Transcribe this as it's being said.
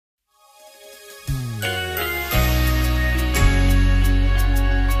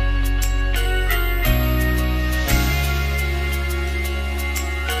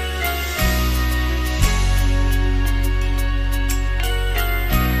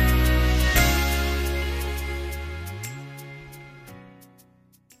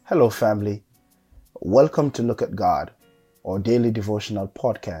Hello, family. Welcome to Look at God, our daily devotional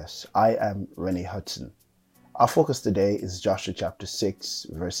podcast. I am Rennie Hudson. Our focus today is Joshua chapter 6,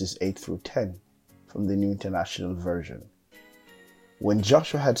 verses 8 through 10 from the New International Version. When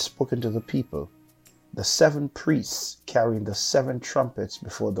Joshua had spoken to the people, the 7 priests carrying the 7 trumpets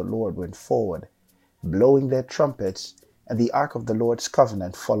before the Lord went forward, blowing their trumpets, and the ark of the Lord's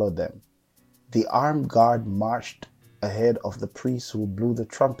covenant followed them. The armed guard marched ahead of the priests who blew the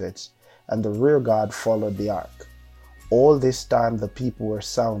trumpets, and the rear guard followed the ark. All this time the people were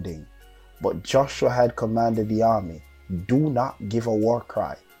sounding, but Joshua had commanded the army, "Do not give a war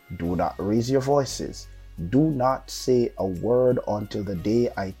cry, do not raise your voices, do not say a word until the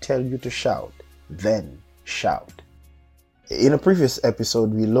day I tell you to shout, then shout." In a previous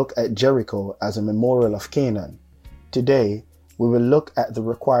episode, we looked at Jericho as a memorial of Canaan. Today, we will look at the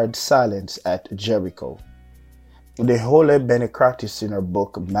required silence at Jericho. The Holy Benecratis in her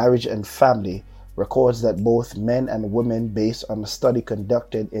book Marriage and Family records that both men and women, based on a study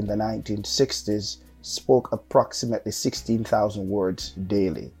conducted in the 1960s, spoke approximately 16,000 words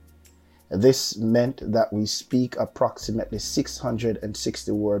daily. This meant that we speak approximately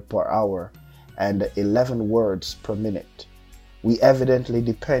 660 words per hour and 11 words per minute. We evidently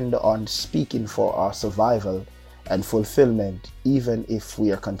depend on speaking for our survival and fulfillment, even if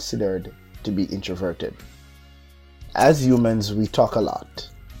we are considered to be introverted. As humans, we talk a lot,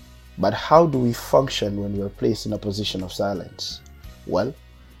 but how do we function when we are placed in a position of silence? Well,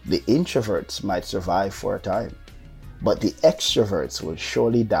 the introverts might survive for a time, but the extroverts will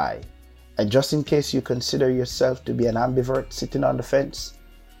surely die. And just in case you consider yourself to be an ambivert sitting on the fence,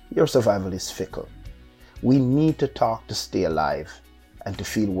 your survival is fickle. We need to talk to stay alive and to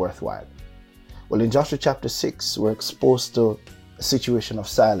feel worthwhile. Well, in Joshua chapter 6, we're exposed to a situation of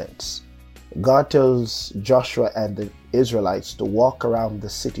silence. God tells Joshua and the Israelites to walk around the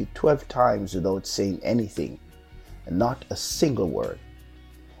city 12 times without saying anything, and not a single word.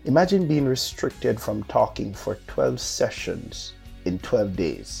 Imagine being restricted from talking for 12 sessions in 12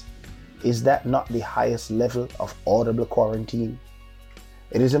 days. Is that not the highest level of audible quarantine?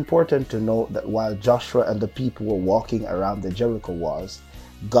 It is important to note that while Joshua and the people were walking around the Jericho walls,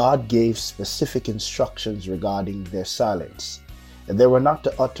 God gave specific instructions regarding their silence. They were not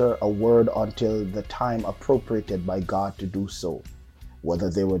to utter a word until the time appropriated by God to do so. Whether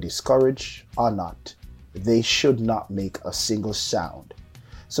they were discouraged or not, they should not make a single sound.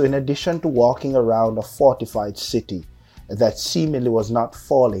 So in addition to walking around a fortified city that seemingly was not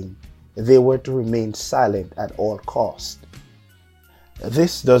falling, they were to remain silent at all costs.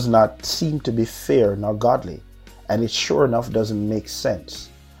 This does not seem to be fair nor godly, and it sure enough doesn't make sense.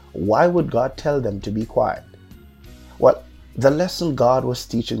 Why would God tell them to be quiet? Well, the lesson God was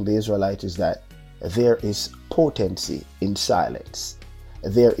teaching the Israelites is that there is potency in silence.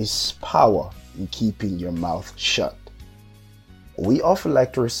 There is power in keeping your mouth shut. We often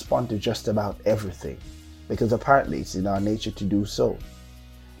like to respond to just about everything because apparently it's in our nature to do so.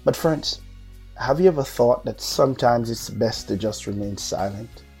 But friends, have you ever thought that sometimes it's best to just remain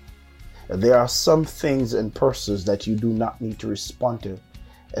silent? There are some things and persons that you do not need to respond to,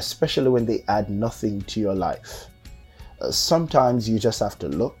 especially when they add nothing to your life. Sometimes you just have to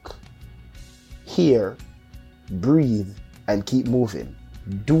look, hear, breathe, and keep moving.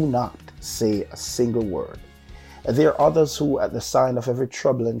 Do not say a single word. There are others who, at the sign of every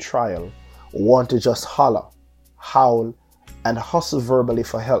trouble and trial, want to just holler, howl, and hustle verbally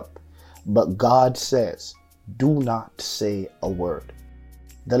for help. But God says, do not say a word.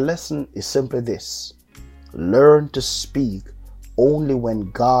 The lesson is simply this: learn to speak only when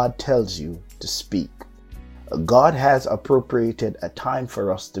God tells you to speak. God has appropriated a time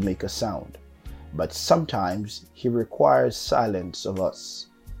for us to make a sound, but sometimes He requires silence of us.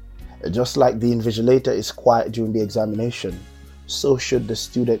 Just like the invigilator is quiet during the examination, so should the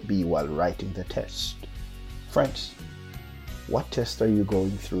student be while writing the test. Friends, what test are you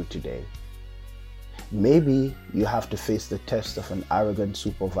going through today? Maybe you have to face the test of an arrogant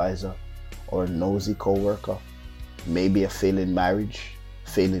supervisor or a nosy coworker, maybe a failing marriage,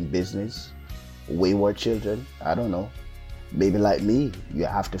 failing business, wayward children, I don't know. Maybe like me, you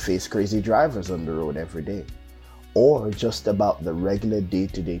have to face crazy drivers on the road every day, or just about the regular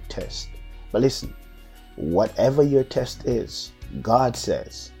day-to-day test. But listen, whatever your test is, God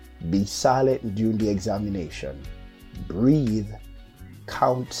says, be silent during the examination. Breathe,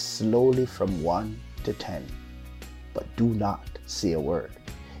 count slowly from 1 to 10, but do not say a word.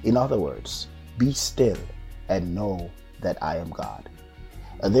 In other words, be still and know that I am God.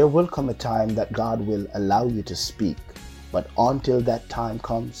 There will come a time that God will allow you to speak, but until that time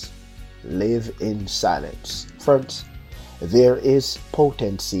comes, live in silence. Friends, There is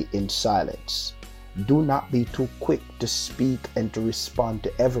potency in silence. Do not be too quick to speak and to respond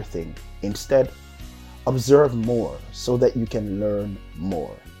to everything. Instead, observe more so that you can learn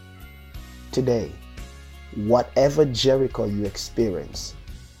more. Today, whatever Jericho you experience,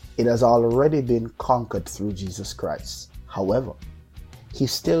 it has already been conquered through Jesus Christ. However, He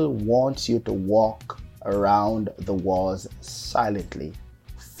still wants you to walk around the walls silently,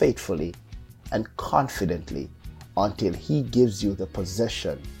 faithfully, and confidently until He gives you the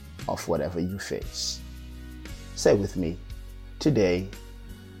possession of whatever you face. Say with me, today,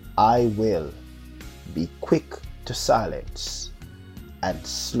 I will be quick to silence and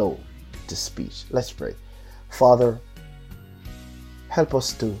slow to speech. Let's pray. Father, help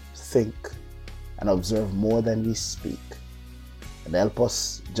us to think and observe more than we speak. And help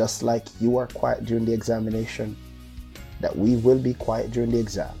us, just like you are quiet during the examination, that we will be quiet during the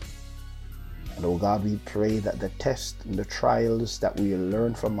exam. And oh God, we pray that the tests and the trials that we will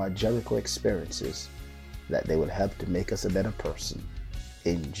learn from our Jericho experiences, that they will help to make us a better person.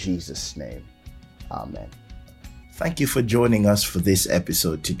 In Jesus' name, amen. Thank you for joining us for this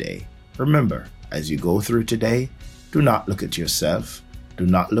episode today. Remember, as you go through today, do not look at yourself. Do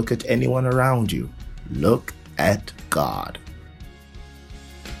not look at anyone around you. Look at God.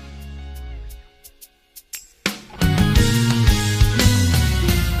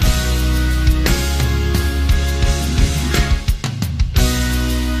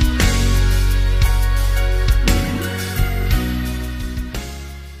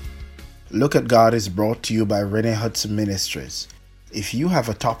 Look at God is brought to you by Renee Hudson Ministries. If you have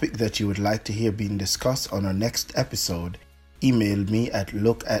a topic that you would like to hear being discussed on our next episode, email me at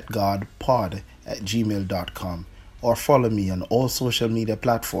lookatgodpod@gmail.com or follow me on all social media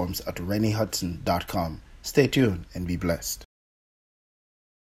platforms at reneehudson.com. Stay tuned and be blessed.